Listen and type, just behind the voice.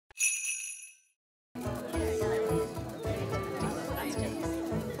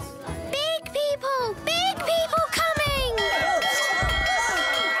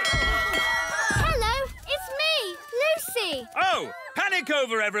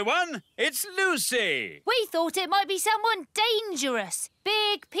over, everyone. It's Lucy. We thought it might be someone dangerous.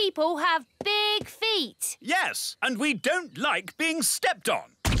 Big people have big feet. Yes, and we don't like being stepped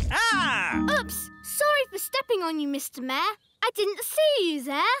on. Ah! Oops! Sorry for stepping on you, Mr. Mayor. I didn't see you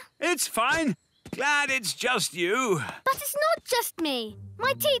there. It's fine. Glad it's just you. But it's not just me.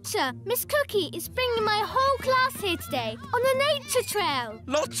 My teacher, Miss Cookie, is bringing my whole class here today on a nature trail.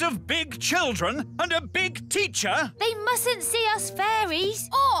 Lots of big children and a big teacher. They mustn't see us fairies.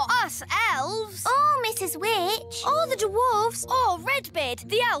 Or us elves. Or Mrs. Witch. Or the dwarves. Or Redbeard,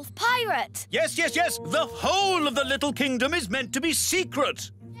 the elf pirate. Yes, yes, yes. The whole of the Little Kingdom is meant to be secret.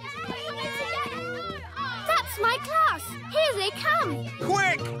 That's my class. Here they come.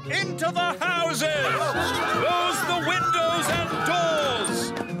 Quick, into the houses. Close the windows and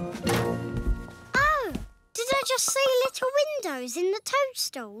doors. Oh, did I just see little windows in the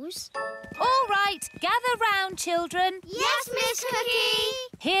toadstools? All right, gather round, children. Yes, Miss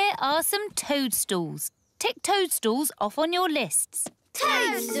Cookie. Here are some toadstools. Tick toadstools off on your lists.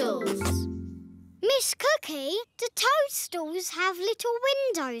 Toadstools. Miss Cookie, do toadstools have little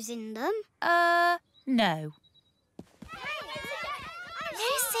windows in them? No.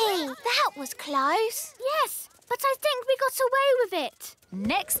 Lucy, that was close. Yes, but I think we got away with it.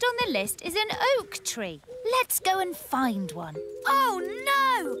 Next on the list is an oak tree. Let's go and find one. Oh,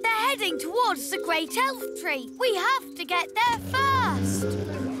 no! They're heading towards the Great Elf Tree. We have to get there first.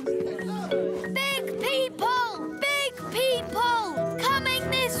 Big people! Big people! Coming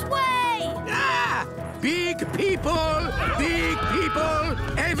this way! Ah! Big people! Big people!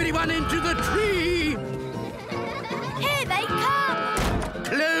 Everyone into the tree! Here they come!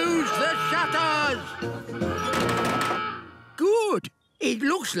 Close the shutters! Good. It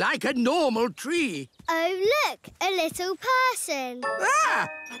looks like a normal tree. Oh, look, a little person. Ah!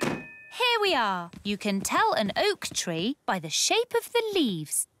 Here we are. You can tell an oak tree by the shape of the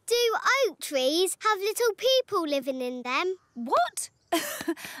leaves. Do oak trees have little people living in them? What?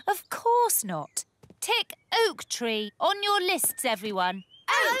 Of course not. Tick oak tree on your lists, everyone.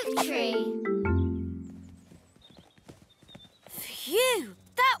 Oak tree. Phew!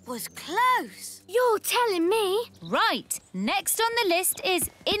 That was close. You're telling me? Right. Next on the list is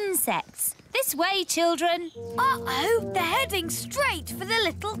insects. This way, children. Uh-oh! They're heading straight for the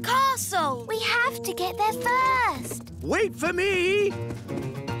little castle. We have to get there first. Wait for me!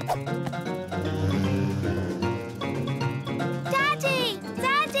 Daddy!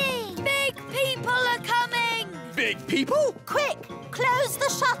 Daddy! Big people are coming! Big people? Quick! Close the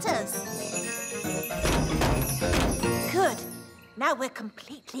shutters! Good. Now we're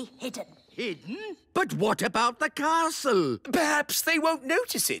completely hidden. Hidden? But what about the castle? Perhaps they won't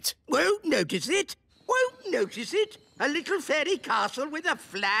notice it. Won't notice it? Won't notice it? A little fairy castle with a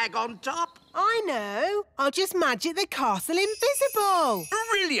flag on top? I know. I'll just magic the castle invisible.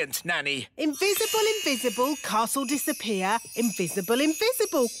 Brilliant, Nanny. Invisible, invisible, castle disappear. Invisible,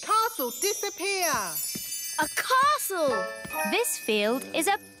 invisible, castle disappear. A castle! This field is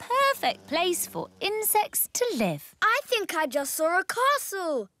a perfect place for insects to live. I think I just saw a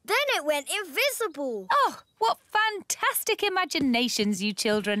castle. Then it went invisible. Oh, what fantastic imaginations you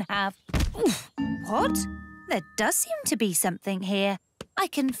children have. Oof. What? There does seem to be something here. I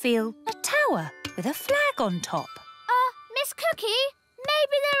can feel a tower with a flag on top. Miss Cookie,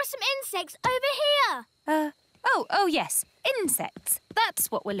 maybe there are some insects over here. Oh, yes, insects.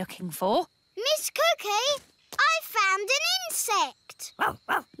 That's what we're looking for. Miss Cookie, I found an insect.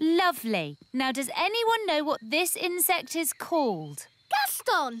 Lovely. Now, does anyone know what this insect is called?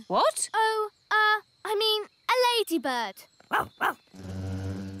 Gaston. What? Oh, I mean a ladybird.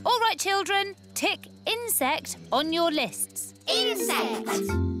 All right, children, tick insect on your lists. Insect.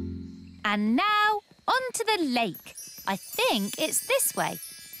 And now, onto the lake. I think it's this way.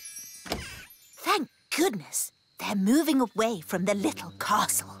 Thank goodness. They're moving away from the little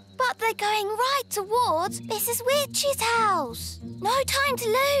castle. But they're going right towards Mrs. Witch's house. No time to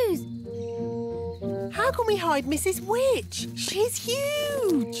lose. How can we hide Mrs. Witch? She's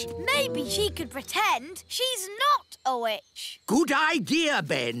huge. Maybe she could pretend she's not a witch. Good idea,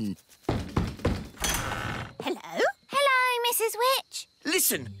 Ben. Hello? Hello, Mrs. Witch.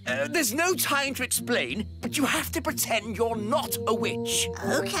 Listen, there's no time to explain, but you have to pretend you're not a witch.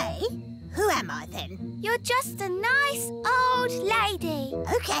 OK. Who am I then? You're just a nice old lady.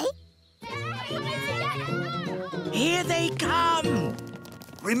 OK. Here they come.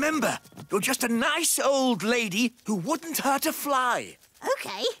 Remember, you're just a nice old lady who wouldn't hurt a fly. OK.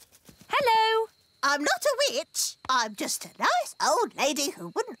 Hello. I'm not a witch. I'm just a nice old lady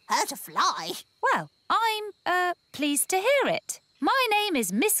who wouldn't hurt a fly. Well, I'm, pleased to hear it. My name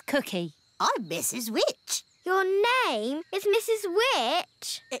is Miss Cookie. I'm Mrs. Witch. Your name is Mrs. Witch?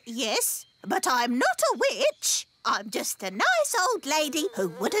 witch. Yes, but I'm not a witch. I'm just a nice old lady who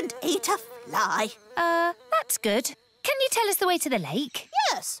wouldn't eat a fly. That's good. Can you tell us the way to the lake?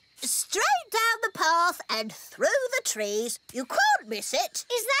 Yes, straight down the path and through the trees. You can't miss it.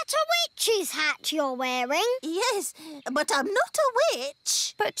 Is that a witch's hat you're wearing? Yes, but I'm not a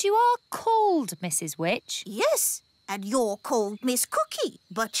witch. But you are called Mrs. Witch. Yes, and you're called Miss Cookie,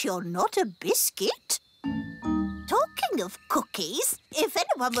 but you're not a biscuit. Talking of cookies, if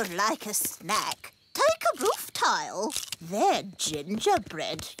anyone would like a snack, take a roof tile. They're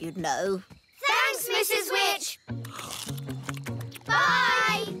gingerbread, you know. Thanks, Mrs. Witch.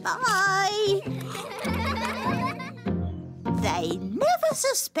 Bye. Bye. They never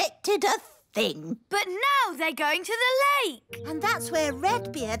suspected a thing. But now they're going to the lake. And that's where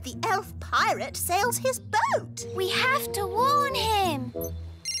Redbeard, the elf pirate, sails his boat. We have to warn him.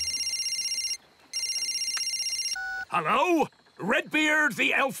 Hello? Redbeard,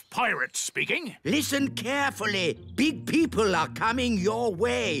 the elf pirate speaking. Listen carefully. Big people are coming your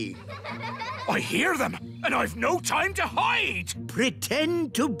way. I hear them, and I've no time to hide.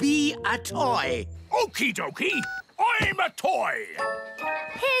 Pretend to be a toy. Okie dokie, I'm a toy.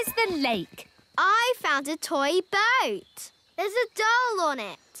 Here's the lake. I found a toy boat. There's a doll on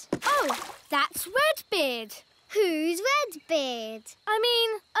it. Oh, that's Redbeard. Who's Redbeard?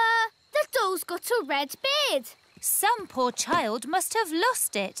 The doll's got a red beard. Some poor child must have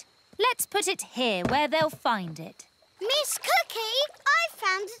lost it. Let's put it here where they'll find it. Miss Cookie, I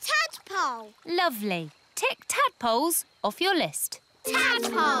found a tadpole. Lovely. Tick tadpoles off your list.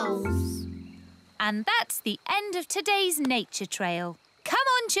 Tadpoles. And that's the end of today's nature trail. Come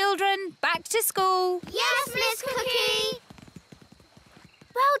on, children, back to school. Yes, Miss Cookie.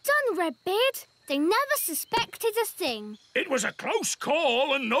 Well done, Redbeard. They never suspected a thing. It was a close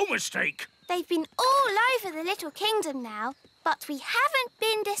call and no mistake. They've been all over the Little Kingdom now, but we haven't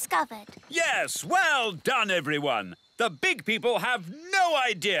been discovered. Yes, well done, everyone. The big people have no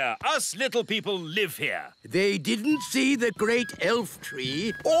idea us little people live here. They didn't see the great elf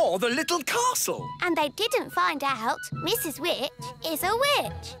tree. Or the little castle. And they didn't find out Mrs. Witch is a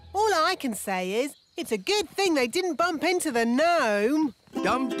witch. All I can say is it's a good thing they didn't bump into the gnome.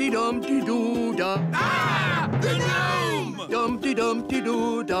 Dumpty-dumpty-doo-da. Ah! The gnome!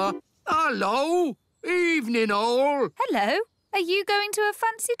 Dumpty-dumpty-doo-da. Hello. Evening, all. Hello. Are you going to a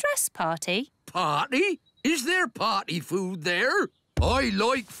fancy dress party? Party? Is there party food there? I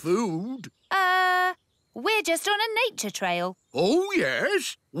like food. We're just on a nature trail. Oh,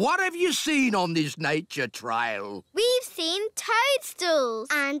 yes? What have you seen on this nature trail? We've seen toadstools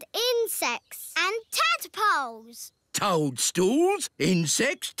and insects and tadpoles. Toadstools,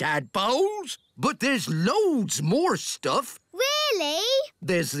 insects, tadpoles. But there's loads more stuff. Really?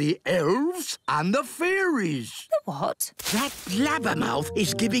 There's the elves and the fairies. The what? That blabbermouth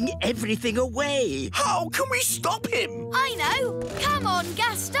is giving everything away. How can we stop him? I know. Come on,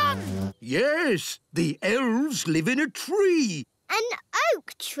 Gaston. Yes, the elves live in a tree. An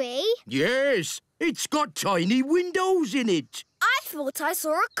oak tree? Yes, it's got tiny windows in it. I thought I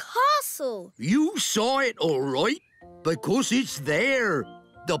saw a castle. You saw it all right, because it's there.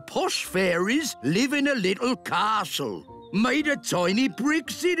 The posh fairies live in a little castle. Made of tiny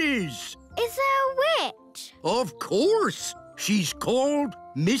bricks it is. Is there a witch? Of course. She's called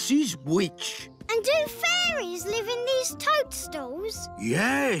Mrs. Witch. And do fairies live in these toadstools?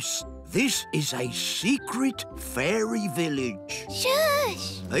 Yes, this is a secret fairy village.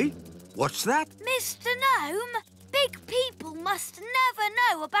 Shush! Hey, what's that? Mr. Gnome, big people must never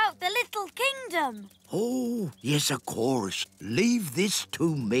know about the Little Kingdom. Oh, yes, of course. Leave this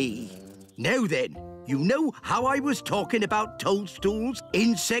to me. Now then, you know how I was talking about toadstools,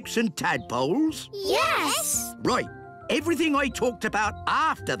 insects and tadpoles? Yes! Right. Everything I talked about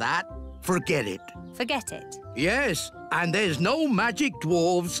after that, forget it. Forget it. Yes, and there's no magic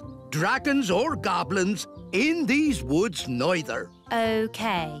dwarves, dragons or goblins in these woods neither.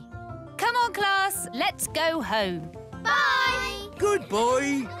 OK. Come on, class. Let's go home. Bye!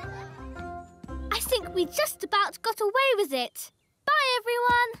 Goodbye. I think we just about got away with it. Bye,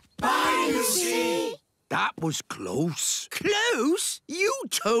 everyone. Bye, Lucy. That was close. Close? You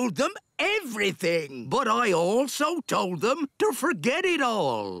told them everything. But I also told them to forget it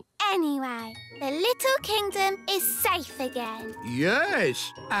all. Anyway, the Little Kingdom is safe again.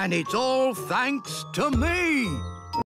 Yes, and it's all thanks to me.